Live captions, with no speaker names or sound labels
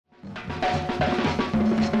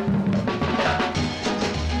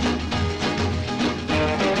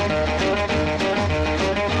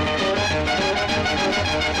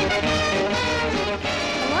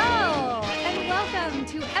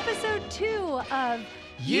of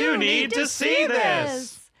You Need to See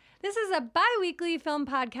This. This is a bi-weekly film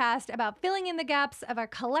podcast about filling in the gaps of our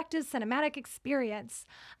collective cinematic experience.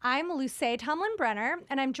 I'm Luce Tomlin-Brenner,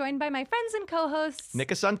 and I'm joined by my friends and co-hosts Nick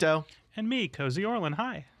Asunto. And me, Cozy Orlin.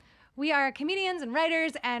 Hi. We are comedians and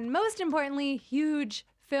writers, and most importantly, huge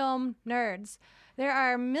film nerds. There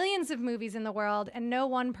are millions of movies in the world, and no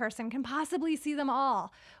one person can possibly see them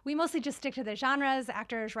all. We mostly just stick to the genres,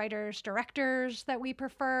 actors, writers, directors that we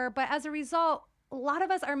prefer, but as a result, a lot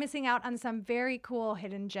of us are missing out on some very cool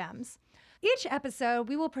hidden gems. Each episode,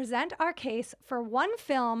 we will present our case for one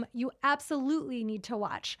film you absolutely need to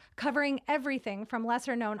watch, covering everything from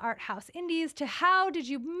lesser-known art house indies to how did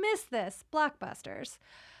you miss this blockbusters.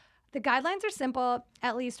 The guidelines are simple.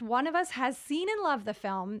 At least one of us has seen and loved the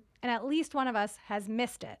film, and at least one of us has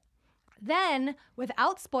missed it. Then,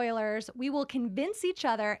 without spoilers, we will convince each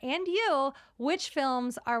other and you which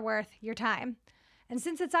films are worth your time. And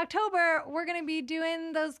since it's October, we're going to be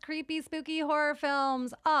doing those creepy, spooky horror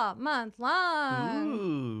films all month long.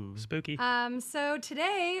 Ooh, spooky. So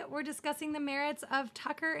today, we're discussing the merits of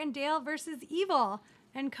Tucker and Dale versus Evil.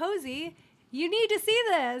 And Cozy, you need to see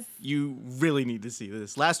this. You really need to see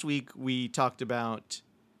this. Last episode, we talked about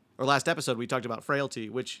Frailty,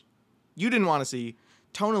 which you didn't want to see.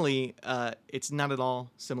 Tonally, it's not at all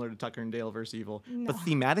similar to Tucker and Dale vs. Evil. No. But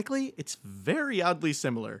thematically, it's very oddly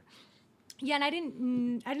similar. Yeah, and I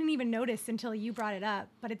didn't even notice until you brought it up,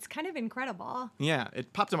 but it's kind of incredible. Yeah,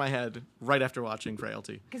 it popped in my head right after watching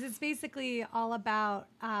Frailty. Because it's basically all about,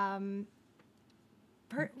 how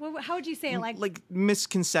would you say it? Like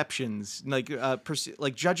misconceptions,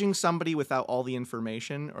 like judging somebody without all the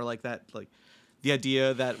information, or like the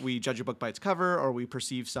idea that we judge a book by its cover, or we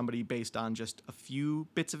perceive somebody based on just a few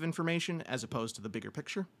bits of information as opposed to the bigger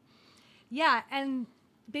picture. Yeah, and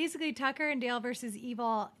basically Tucker and Dale versus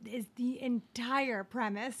Evil is the entire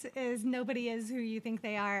premise is nobody is who you think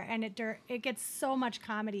they are, and it gets so much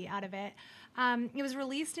comedy out of it. It was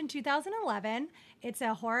released in 2011. It's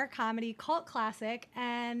a horror comedy cult classic,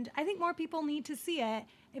 and I think more people need to see it.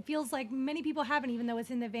 It feels like many people haven't, even though it's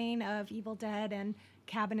in the vein of Evil Dead and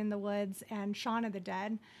Cabin in the Woods and Shaun of the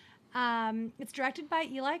Dead. It's directed by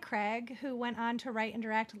Eli Craig, who went on to write and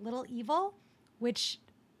direct Little Evil, which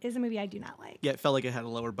is a movie I do not like. Yeah, it felt like it had a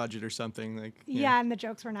lower budget or something. Yeah, and the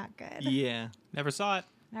jokes were not good. Yeah. Never saw it.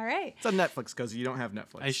 All right. It's on Netflix because you don't have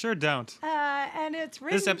Netflix. I sure don't. And it's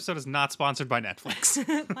written... This episode is not sponsored by Netflix.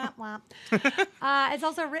 Womp womp. It's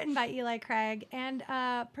also written by Eli Craig and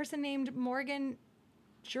a person named Morgan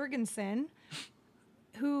Jurgensen,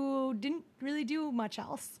 who didn't really do much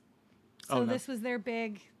else. So this was their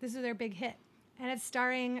big hit. And it's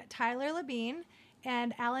starring Tyler Labine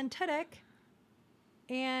and Alan Tudyk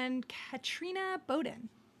and Katrina Bowden.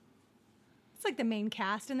 It's like the main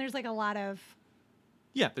cast, and there's like a lot of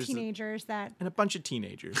there's teenagers and a bunch of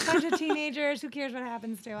teenagers. Who cares what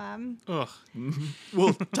happens to them? Ugh.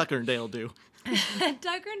 Well, Tucker and Dale do. Tucker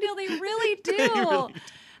and Dale, they really do. They really do.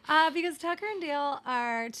 Because Tucker and Dale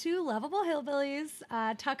are two lovable hillbillies.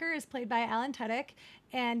 Tucker is played by Alan Tudyk,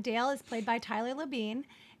 and Dale is played by Tyler Labine.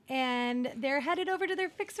 And they're headed over to their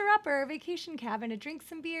fixer-upper vacation cabin to drink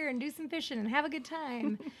some beer and do some fishing and have a good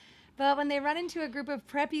time. But when they run into a group of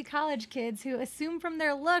preppy college kids who assume from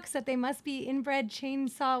their looks that they must be inbred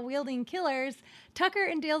chainsaw-wielding killers, Tucker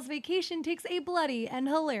and Dale's vacation takes a bloody and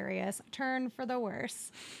hilarious turn for the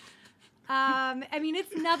worse. I mean,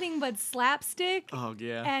 it's nothing but slapstick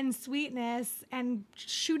and sweetness and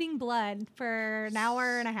shooting blood for an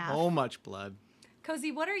hour and a half. So much blood.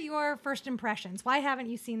 Cozy, what are your first impressions? Why haven't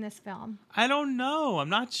you seen this film? I don't know. I'm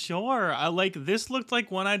not sure. This looked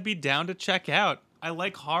like one I'd be down to check out. I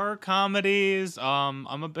like horror comedies. I'm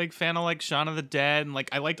a big fan of Shaun of the Dead, and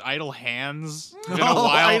I liked Idle Hands. It's been a while.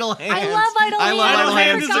 Idle Hands. I love Idle Hands. Idle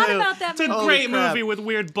Hands I forgot about that It's a movie. great movie with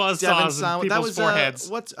weird buzzsaws in people's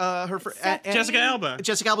foreheads. What's her Jessica Alba.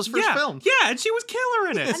 Jessica Alba's first film. Yeah, and she was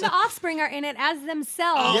killer in it. And the Offspring are in it as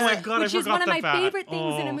themselves. Oh my God, which I is forgot one of my that. favorite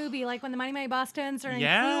things in a movie, like when the Money My Boss Tones are in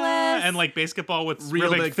Yeah, Clueless. and basketball with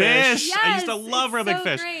Real Real Big Big Fish. Yes, I used to love Real Big so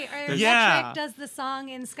Fish. Great. Or Yeah. That chick does the song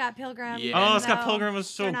in Scott Pilgrim. Yeah. Oh, Scott Pilgrim was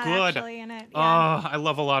so they're not good. actually in it. Oh, Yeah. I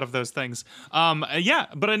love a lot of those things.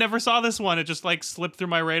 But I never saw this one. It just slipped through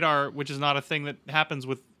my radar, which is not a thing that happens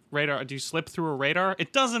with radar. Do you slip through a radar?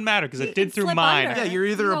 It doesn't matter because it did through Slip mine. under. Yeah, you're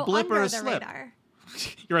either You a go blip or under a the slip. radar.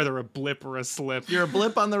 You're either a blip or a slip. You're a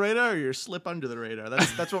blip on the radar or you're a slip under the radar.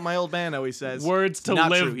 That's what my old man always says. Words to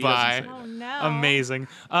Not live true. He by. doesn't say Oh no. Amazing.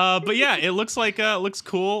 But yeah, it looks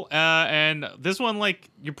cool. And this one,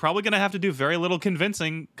 you're probably going to have to do very little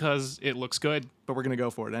convincing because it looks good. But we're gonna go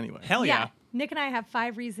for it anyway. Hell yeah. Nick and I have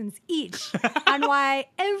 5 reasons each on why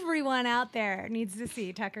everyone out there needs to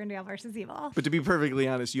see Tucker and Dale versus Evil. But to be perfectly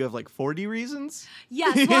honest, you have like 40 reasons.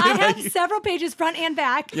 Yes, well, I have several pages front and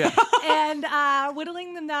back. Yeah. And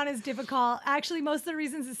whittling them down is difficult. Actually, most of the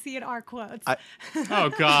reasons to see it are quotes. Oh,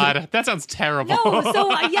 God. That sounds terrible. No,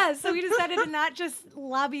 so we decided to not just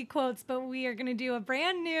lobby quotes, but we are going to do a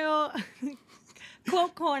brand new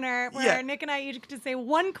quote corner where Nick and I each get to say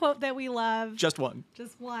one quote that we love. Just one.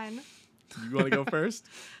 Just one. You want to go first?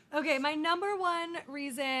 Okay, my number one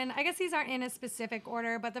reason, I guess these aren't in a specific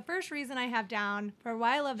order, but the first reason I have down for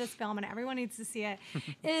why I love this film and everyone needs to see it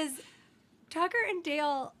is Tucker and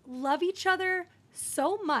Dale love each other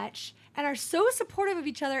so much and are so supportive of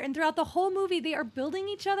each other. And throughout the whole movie, they are building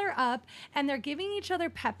each other up and they're giving each other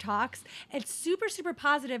pep talks. It's super, super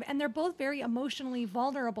positive, and they're both very emotionally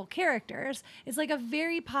vulnerable characters. It's like a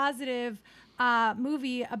very positive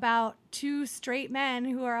movie about 2 straight men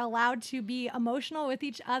who are allowed to be emotional with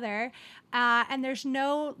each other. And there's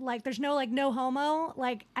no no homo.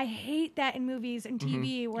 Like, I hate that in movies and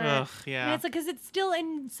TV where Ugh, yeah. and it's like, because it's still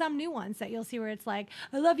in some new ones that you'll see where it's like,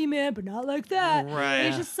 I love you, man, but not like that. Right. And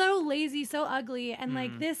it's just so lazy, so ugly. And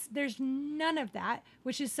like this, there's none of that,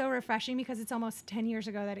 which is so refreshing because it's almost 10 years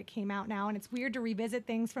ago that it came out now. And it's weird to revisit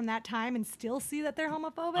things from that time and still see that they're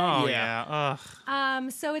homophobic. Oh, Yeah. yeah.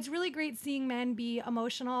 Ugh. So it's really great seeing men be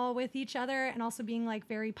emotional with each other and also being like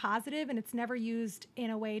very positive, and it's never used in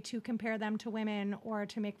a way to compare them to women or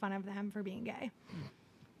to make fun of them for being gay.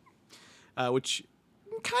 Which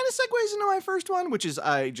kind of segues into my first one, which is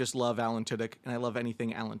I just love Alan Tudyk, and I love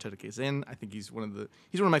anything Alan Tudyk is in. I think he's one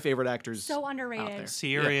of my favorite actors. So out underrated. there.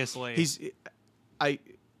 Seriously. Yeah. I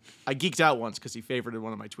geeked out once because he favorited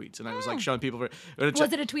one of my tweets, and I was like showing people. Was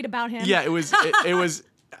it a tweet about him? Yeah, it was. It was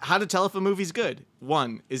how to tell if a movie's good.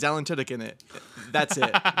 1, is Alan Tudyk in it? That's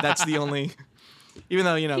it. That's the only. Even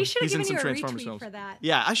though He should have he's in given some you a Transformers retweet films. for that.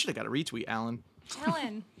 Yeah, I should have got a retweet, Alan.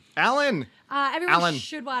 Alan. Alan. Everyone Alan.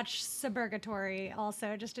 should watch Suburgatory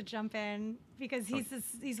also, just to jump in, because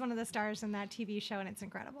he's one of the stars in that TV show, and it's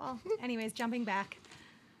incredible. Anyways, jumping back.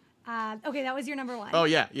 Okay, that was your number 1. Oh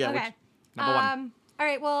yeah. Okay. Number 1. All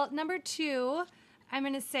right, well, number 2, I'm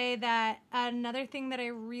going to say that another thing that I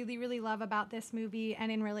really, really love about this movie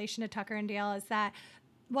and in relation to Tucker and Dale is that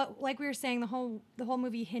like we were saying, the whole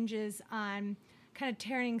movie hinges on kind of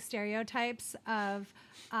tearing stereotypes of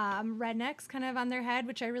rednecks kind of on their head,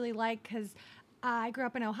 which I really like because I grew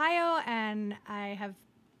up in Ohio and I have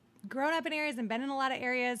grown up in areas and been in a lot of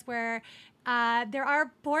areas where there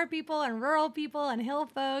are poor people and rural people and hill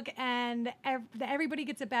folk, and everybody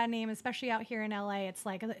gets a bad name, especially out here in LA. It's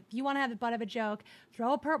like, if you want to have the butt of a joke,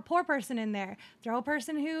 throw a poor person in there. Throw a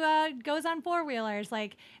person who goes on 4-wheelers.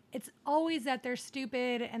 Like, it's always that they're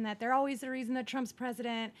stupid and that they're always the reason that Trump's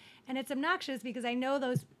president. And it's obnoxious because I know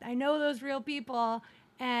those real people.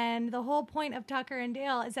 And the whole point of Tucker and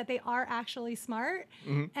Dale is that they are actually smart,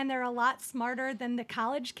 and they're a lot smarter than the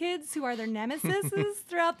college kids who are their nemesis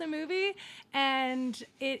throughout the movie. And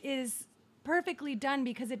it is perfectly done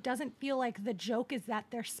because it doesn't feel like the joke is that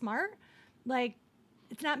they're smart. Like,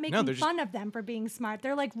 it's not making fun of them for being smart.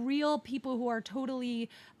 They're like real people who are totally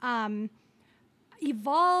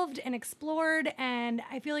evolved and explored, and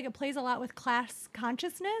I feel like it plays a lot with class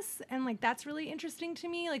consciousness, and like that's really interesting to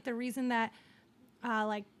me. Like, the reason that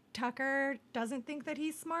like Tucker doesn't think that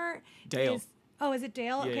he's smart. Dale. Is it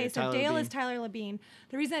Dale? Yeah, Okay, yeah, so Tyler Dale Labine. is Tyler Labine.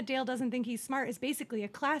 The reason that Dale doesn't think he's smart is basically a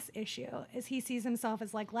class issue, is he sees himself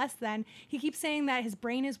as like less than. He keeps saying that his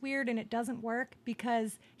brain is weird and it doesn't work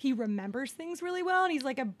because he remembers things really well and he's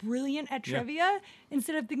like a brilliant at trivia,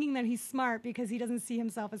 instead of thinking that he's smart because he doesn't see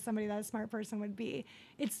himself as somebody that a smart person would be.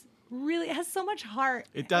 It has so much heart.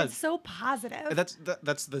 It does. It's so positive.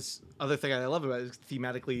 That's this other thing I love about it is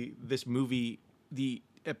thematically this movie, the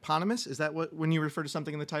eponymous, is that what, when you refer to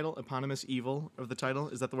something in the title, eponymous evil of the title,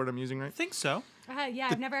 is that the word I'm using right? I think so. Yeah,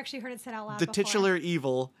 I've never actually heard it said out loud The before. titular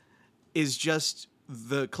evil is just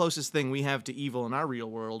the closest thing we have to evil in our real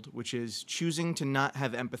world, which is choosing to not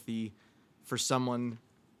have empathy for someone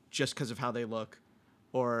just because of how they look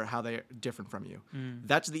or how they're different from you.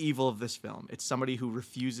 That's the evil of this film. It's somebody who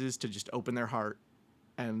refuses to just open their heart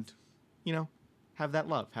and, have that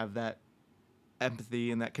love, have that empathy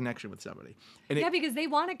and that connection with somebody. And Yeah, because they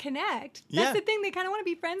want to connect. That's Yeah. the thing. They kind of want to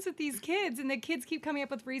be friends with these kids, and the kids keep coming up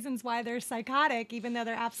with reasons why they're psychotic, even though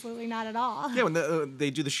they're absolutely not at all. yeah, when they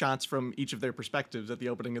do the shots from each of their perspectives at the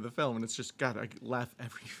opening of the film, and it's just, God, I laugh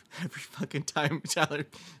every fucking time Tyler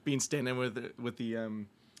Bean standing with the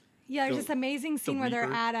Yeah, there's The- this amazing scene where they're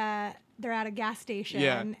Reaper. at they're at a gas station.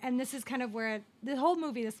 Yeah. And this is kind of where the whole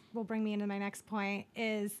movie, this will bring me into my next point,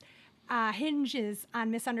 is hinges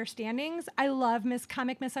on misunderstandings. I love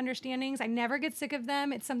comic misunderstandings. I never get sick of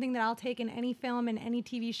them. It's something that I'll take in any film, in any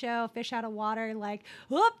TV show, fish out of water, like,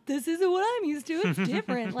 oh, this isn't what I'm used to. It's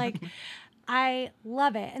different. Like, I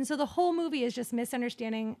love it. And so the whole movie is just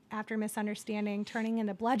misunderstanding after misunderstanding, turning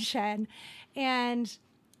into bloodshed. And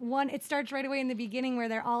it starts right away in the beginning where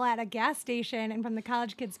they're all at a gas station, and from the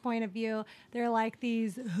college kids' point of view, they're like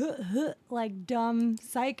these like dumb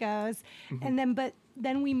psychos. And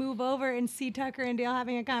then we move over and see Tucker and Dale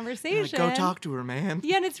having a conversation. Like, go talk to her, man.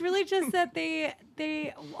 Yeah, and it's really just that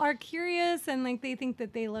they are curious, and like they think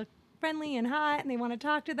that they look friendly and hot, and they want to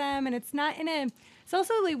talk to them. And it's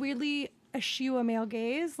also like weirdly eschew a male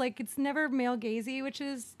gaze. Like, it's never male gazy, which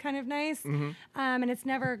is kind of nice. And it's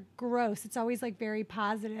never gross. It's always like very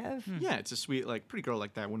positive. Yeah, it's a sweet, like, pretty girl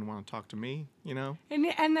like that wouldn't want to talk to me, you know? And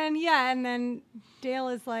then Dale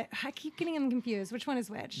is like, I keep getting them confused. Which one is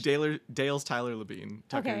which? Dale's Tyler Labine.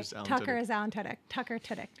 Tucker's Alan Tucker Tudyk. is Alan Tudyk. Tucker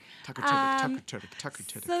Tudyk. Tucker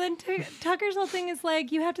Tudyk. So then Tucker's whole thing is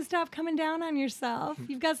like, you have to stop coming down on yourself.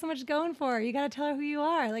 You've got so much going for you. You got to tell her who you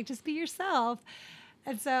are. Like, just be yourself.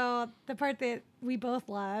 And so the part that we both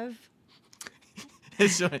love.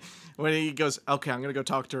 So when he goes, okay, I'm going to go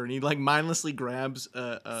talk to her. And he like mindlessly grabs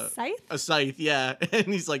a scythe. Yeah. And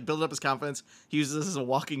he's like building up his confidence. He uses this as a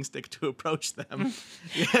walking stick to approach them.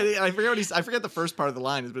 Yeah, I forget the first part of the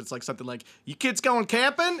line, but it's like something like, you kids going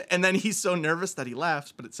camping? And then he's so nervous that he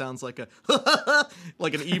laughs, but it sounds like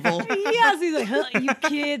like an evil. Yes, he's like, you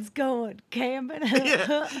kids going camping?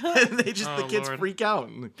 Yeah. And the kids Lord. freak out.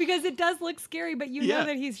 Because it does look scary, but you know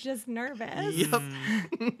that he's just nervous. Yep.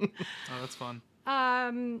 Oh, that's fun.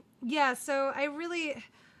 So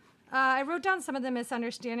I wrote down some of the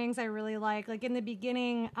misunderstandings I really like. Like in the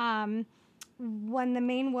beginning, when the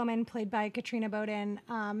main woman played by Katrina Bowden,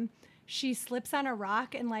 she slips on a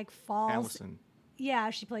rock and like falls. Allison. Yeah,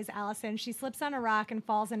 she plays Allison. She slips on a rock and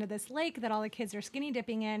falls into this lake that all the kids are skinny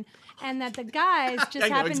dipping in, and that the guys just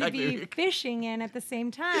happen to be fishing in at the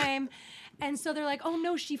same time. And so they're like, oh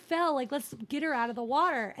no, she fell. Like, let's get her out of the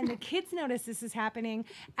water. And the kids notice this is happening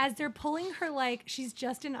as they're pulling her, like, she's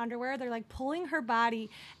just in underwear. They're like pulling her body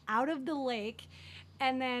out of the lake.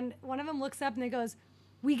 And then one of them looks up and they goes,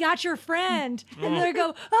 we got your friend. And they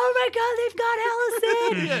go, oh my God, they've got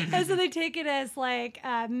Allison. And so they take it as like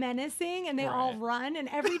menacing, and they all run. And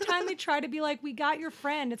every time they try to be like, we got your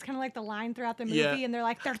friend, it's kind of like the line throughout the movie. Yeah. And they're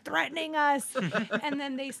like, they're threatening us. And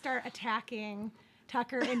then they start attacking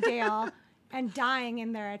Tucker and Dale and dying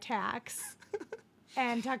in their attacks.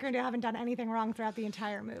 And Tucker and Dale haven't done anything wrong throughout the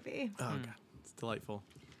entire movie. Oh, God. It's delightful.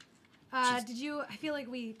 I feel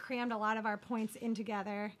like we crammed a lot of our points in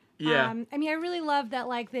together. Yeah. I mean, I really love that,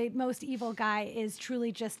 like, the most evil guy is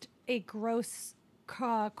truly just a gross,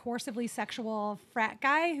 coercively sexual frat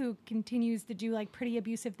guy who continues to do, like, pretty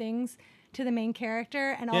abusive things to the main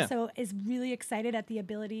character, and also is really excited at the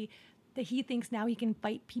ability that he thinks now he can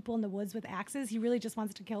fight people in the woods with axes. He really just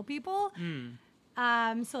wants to kill people.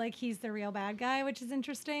 So, like, he's the real bad guy, which is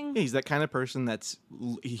interesting. Yeah, he's that kind of person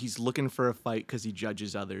he's looking for a fight because he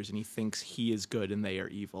judges others and he thinks he is good and they are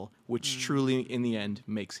evil, which truly, in the end,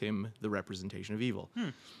 makes him the representation of evil.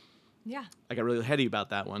 Yeah. I got really heady about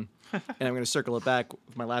that one. And I'm going to circle it back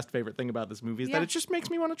with my last favorite thing about this movie is that it just makes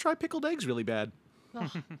me want to try pickled eggs really bad.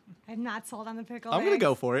 Ugh, I'm not sold on the pickle. I'm going to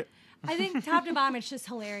go for it. I think top to bottom, it's just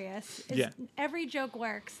hilarious. Every joke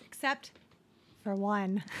works, except for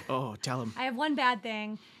one. Oh, tell him. I have one bad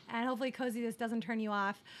thing, and hopefully, Cozy, this doesn't turn you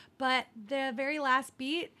off. But the very last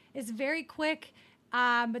beat is very quick.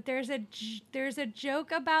 But there's a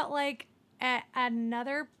joke about like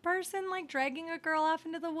another person like dragging a girl off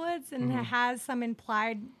into the woods, and it has some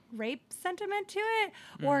implied rape sentiment to it,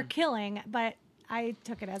 or killing. But I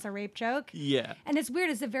took it as a rape joke. Yeah. And it's weird.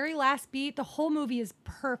 It's the very last beat. The whole movie is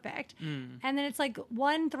perfect. And then it's like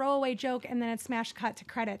one throwaway joke, and then it's smash cut to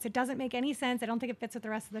credits. It doesn't make any sense. I don't think it fits with the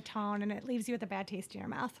rest of the tone, and it leaves you with a bad taste in your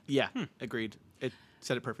mouth. Yeah, agreed. It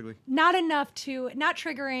said it perfectly. Not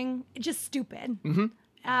triggering, just stupid.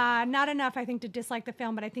 Not enough, I think, to dislike the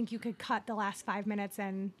film, but I think you could cut the last 5 minutes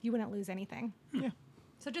and you wouldn't lose anything. Yeah.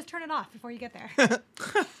 So just turn it off before you get there.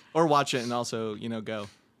 Or watch it and also, go,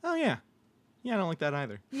 oh, yeah. Yeah, I don't like that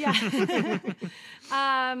either. Yeah.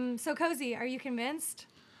 So, Cozy, are you convinced?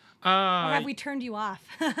 Or have we turned you off?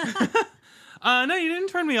 No, you didn't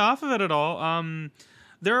turn me off of it at all.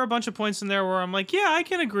 There are a bunch of points in there where I'm like, yeah, I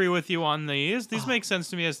can agree with you on these. These make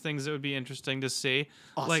sense to me as things that would be interesting to see.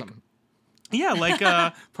 Awesome. Like, Yeah, like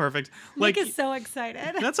perfect. Like Nick is so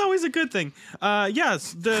excited. that's always a good thing.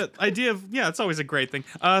 Yes, the idea of it's always a great thing.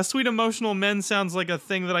 Sweet emotional men sounds like a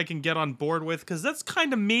thing that I can get on board with because that's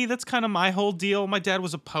kind of me. That's kind of my whole deal. My dad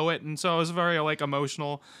was a poet, and so I was very like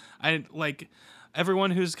emotional. I like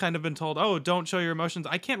everyone who's kind of been told, "Oh, don't show your emotions."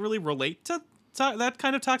 I can't really relate to that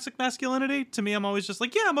kind of toxic masculinity. To me, I'm always just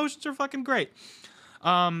like, yeah, emotions are fucking great.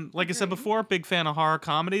 Like I said before, big fan of horror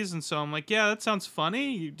comedies, and so I'm like, yeah, that sounds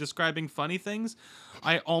funny. You describing funny things.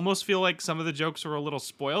 I almost feel like some of the jokes were a little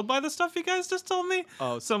spoiled by the stuff you guys just told me.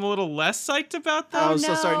 Oh. So I'm a little less psyched about them. Oh,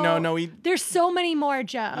 so sorry. No, There's so many more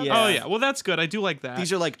jokes. Yeah. Oh yeah, well that's good. I do like that.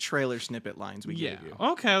 these are like trailer snippet lines we yeah. gave you.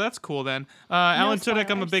 Okay, that's cool then. Alan Tudyk,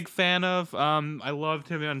 I'm a spoilers. big fan of. I loved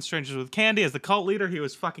him on Strangers with Candy as the cult leader. He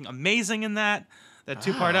was fucking amazing in that. That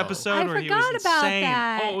 2-part episode I where he was forgot about insane.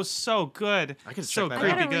 that. Oh, it was so good. I could so check that I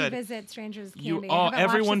out. creepy gotta good. revisit Strangers with You- Candy. oh, I haven't watched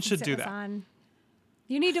everyone it should since do it was that. on.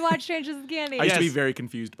 You need to watch Strangers with Candy. I used to be Yes. very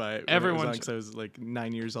confused by it. Everyone because I was like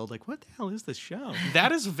 9 years old. Like, what the hell is this show?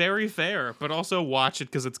 That is very fair, but also watch it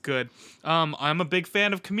because it's good. I'm a big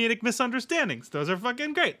fan of comedic misunderstandings. Those are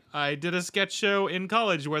fucking great. I did a sketch show in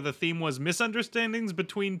college where the theme was misunderstandings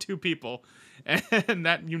between two people, and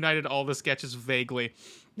that united all the sketches vaguely.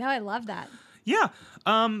 No, I love that. Yeah.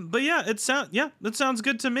 But yeah, that sounds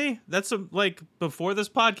good to me. That's like before this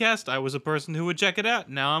podcast, I was a person who would check it out.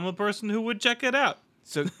 Now I'm a person who would check it out.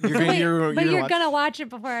 So you're gonna, Wait, but you're watch- gonna watch it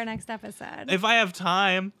before our next episode. If I have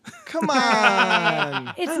time. Come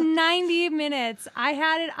on. It's 90 minutes. I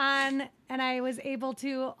had it on, and I was able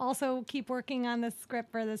to also keep working on the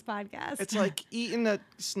script for this podcast. It's like eating a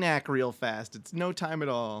snack real fast. It's no time at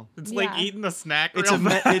all. It's Yeah. like eating a snack It's real a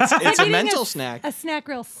fast. it's a eating mental snack. A snack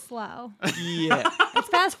real slow. Yeah. It's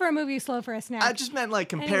fast for a movie, slow for a snack. I just meant like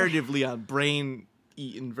comparatively on brain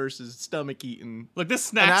eating versus stomach eating. Look, this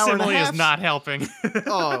snack hour and a simile is half? not helping.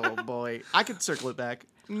 Oh boy, I could circle it back.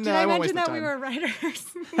 No, Did I I won't waste mention my that time. we were writers?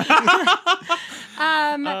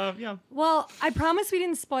 Yeah. Well, I promise we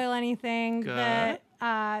didn't spoil anything. Good. That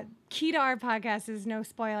key to our podcast is no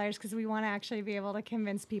spoilers because we want to actually be able to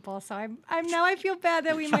convince people. So I feel bad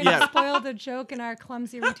that we might Yeah. have spoiled a joke in our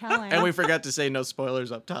clumsy retelling. And we forgot to say no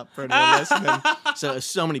spoilers up top for anyone listening.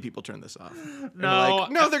 So many people turn this off. And we're No.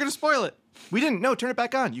 like, no, they're gonna spoil it. We didn't. No, turn it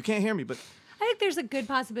back on. You can't hear me, but I think there's a good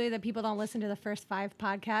possibility that people don't listen to the first 5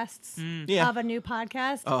 podcasts yeah. of a new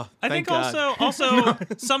podcast. Oh, I thank think God. also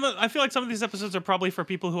I feel like some of these episodes are probably for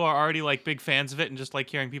people who are already like big fans of it and just like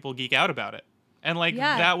hearing people geek out about it. And like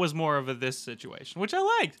Yeah. that was more of this situation, which I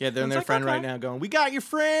liked. Yeah, they're in It's their like, friend okay. right now going, we got your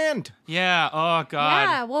friend. Yeah. Oh God.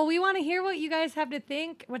 Yeah, well, we want to hear what you guys have to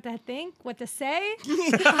think, what to say.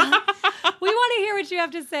 We want to hear what you have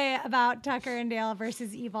to say about Tucker and Dale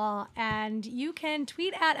versus Evil, and you can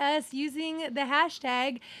tweet at us using the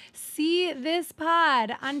hashtag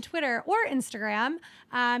 #SeeThisPod on Twitter or Instagram.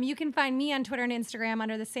 You can find me on Twitter and Instagram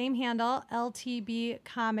under the same handle, LTB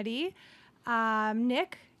Comedy.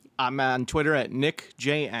 Nick? I'm on Twitter at Nick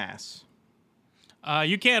J Ass.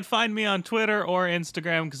 You can't find me on Twitter or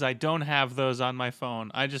Instagram because I don't have those on my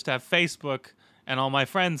phone. I just have Facebook, and all my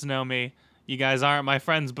friends know me. You guys aren't my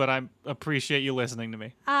friends, but I appreciate you listening to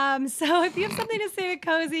me. So if you have something to say to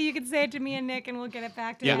Cozy, you can say it to me and Nick, and we'll get it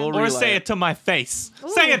back to Yeah, him. we'll Or relay say it. it to my face. Ooh.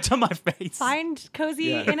 Say it to my face. Find Cozy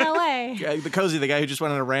Yeah. in LA. The Cozy, the guy who just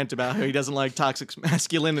went on a rant about how he doesn't like toxic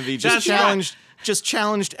masculinity, That's right. just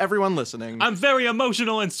challenged everyone listening. I'm very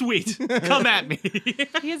emotional and sweet. Come at me.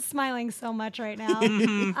 He is smiling so much right now.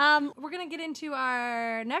 We're going to get into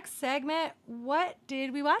our next segment. What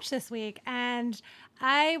did we watch this week? And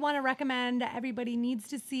I want to recommend everybody needs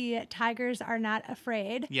to see Tigers Are Not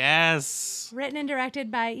Afraid. Yes. Written and directed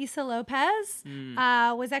by Issa Lopez.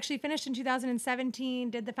 Was actually finished in 2017,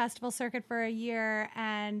 did the festival circuit for a year,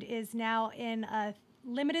 and is now in a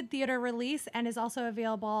limited theater release and is also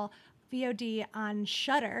available VOD on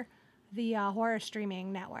Shudder, the horror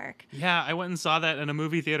streaming network. Yeah, I went and saw that in a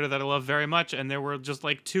movie theater that I love very much, and there were just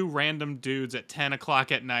like 2 random dudes at 10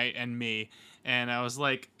 o'clock at night and me. And I was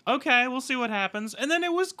like, okay, we'll see what happens. And then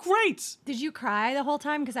it was great. Did you cry the whole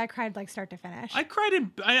time? Because I cried like start to finish. I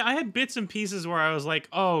cried I had bits and pieces where I was like,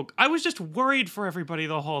 oh, I was just worried for everybody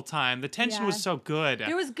the whole time. The tension Yeah. was so good.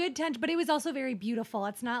 There was good tension, but it was also very beautiful.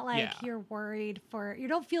 It's not like Yeah. you're worried you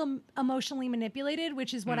don't feel emotionally manipulated,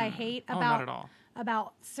 which is what I hate Oh, about not at all.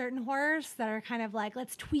 about certain horrors that are kind of like,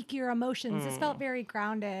 let's tweak your emotions. This felt very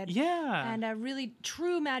grounded. Yeah. And a really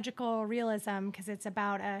true magical realism because it's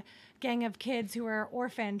about a gang of kids who are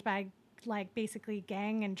orphaned by like basically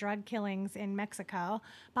gang and drug killings in Mexico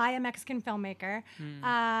by a Mexican filmmaker.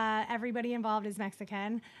 Everybody involved is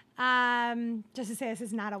Mexican. Just to say, this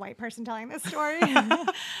is not a white person telling this story.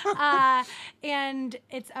 And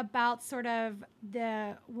it's about sort of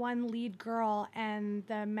the one lead girl and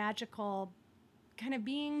the magical kind of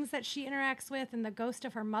beings that she interacts with and the ghost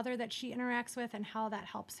of her mother that she interacts with and how that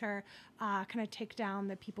helps her kind of take down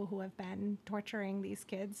the people who have been torturing these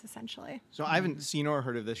kids, essentially. So I haven't seen or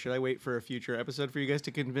heard of this. Should I wait for a future episode for you guys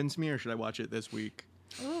to convince me, or should I watch it this week?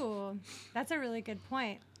 Ooh, that's a really good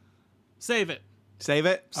point. Save it. Save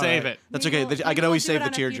it? Save it. That's Maybe okay. we'll- I maybe can we'll always do it save the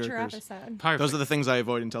on a future tearjerkers. episode. Perfect. Those are the things I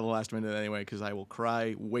avoid until the last minute anyway, because I will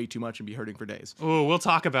cry way too much and be hurting for days. Ooh, we'll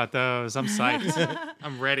talk about those. I'm psyched.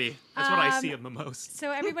 I'm ready. That's what I see them the most.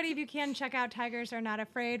 So everybody, if you can, check out Tigers Are Not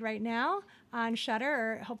Afraid right now on Shudder,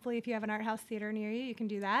 or hopefully if you have an art house theater near you, you can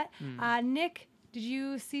do that. Nick, did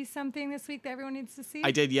you see something this week that everyone needs to see?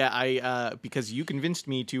 I did, yeah. I because you convinced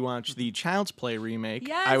me to watch the Child's Play remake.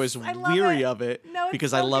 Yes, I was I love weary it. of it No, it's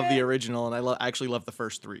because so I love the good. original, and I actually love the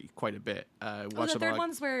first three quite a bit. Oh, Watched the them third like-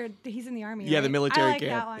 one's where he's in the army. Yeah, the right? military I like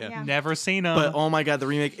camp, that one. yeah. Yeah. Never seen them. But oh my god, the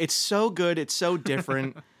remake! It's so good. It's so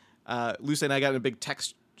different. Lucy and I got in a big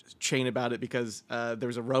text chain about it because there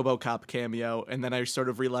was a RoboCop cameo, and then I sort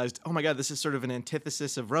of realized, oh my god, this is sort of an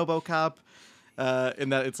antithesis of RoboCop, in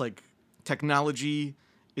that it's like technology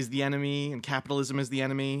is the enemy and capitalism is the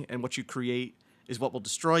enemy, and what you create is what will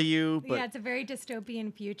destroy you. But Yeah, it's a very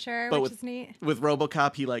dystopian future, but which with, is neat. with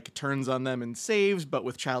RoboCop, he like turns on them and saves. But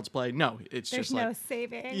with Child's Play, no, it's There's just no like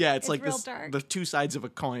saving. yeah, it's like real this, dark. the two sides of a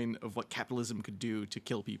coin of what capitalism could do to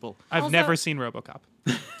kill people. I've Also- never seen RoboCop.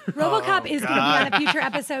 RoboCop is going to be on a future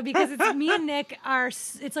episode because it's me and Nick are.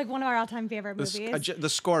 It's like one of our all-time favorite movies. The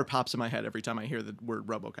score pops in my head every time I hear the word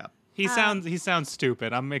RoboCop. He sounds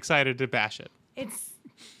stupid. I'm excited to bash it. It's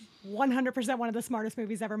 100% one of the smartest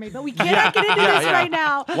movies ever made, but we cannot get into this right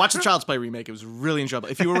now. Watch the Child's Play remake. It was really enjoyable.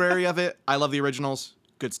 If you were wary of it, I love the originals.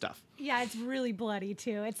 Good stuff. Yeah, it's really bloody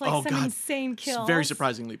too. It's like Oh, some God. insane kills. It's very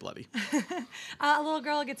surprisingly bloody. A little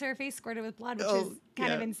girl gets her face squirted with blood, which is Oh,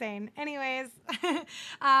 kind of yeah. insane. Anyways,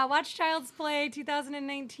 watch Child's Play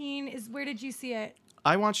 2019. Where did you see it?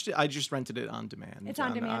 I watched it. I just rented it on demand. It's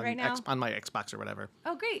on demand right now? On my Xbox or whatever.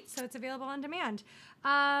 Oh, great. So it's available on demand.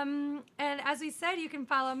 And as we said, you can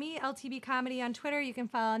follow me, LTB Comedy, on Twitter. You can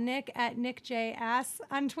follow Nick at NickJass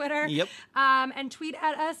on Twitter. Yep. And tweet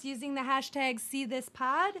at us using the hashtag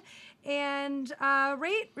 #SeeThisPod. And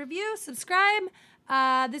rate, review, subscribe.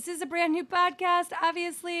 This is a brand new podcast,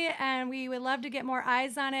 obviously, and we would love to get more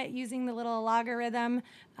eyes on it using the little logarithm.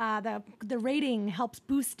 The rating helps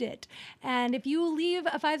boost it. And if you leave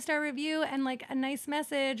a 5-star review and like a nice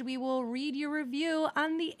message, we will read your review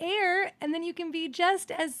on the air, and then you can be just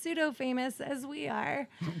as pseudo-famous as we are.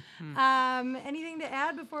 Anything to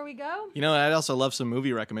add before we go? You know, I'd also love some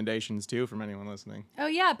movie recommendations too from anyone listening. Oh,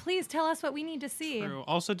 yeah, please tell us what we need to see. True.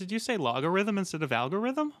 Also, did you say logarithm instead of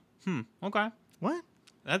algorithm? Okay. What?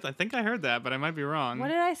 I think I heard that, but I might be wrong. What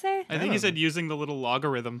did I say? I think you said using the little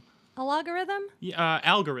logarithm. A logarithm? Yeah,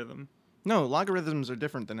 algorithm. No, logarithms are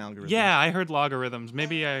different than algorithms. Yeah, I heard logarithms.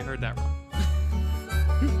 Maybe I heard that wrong.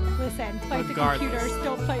 Listen, fight Regardless. the computers,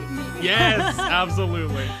 don't fight me. Yes,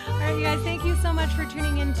 absolutely. All right, you guys, thank you so much for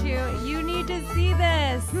tuning into You Need to See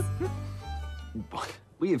This.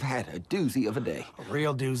 We have had a doozy of a day. A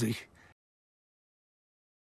real doozy.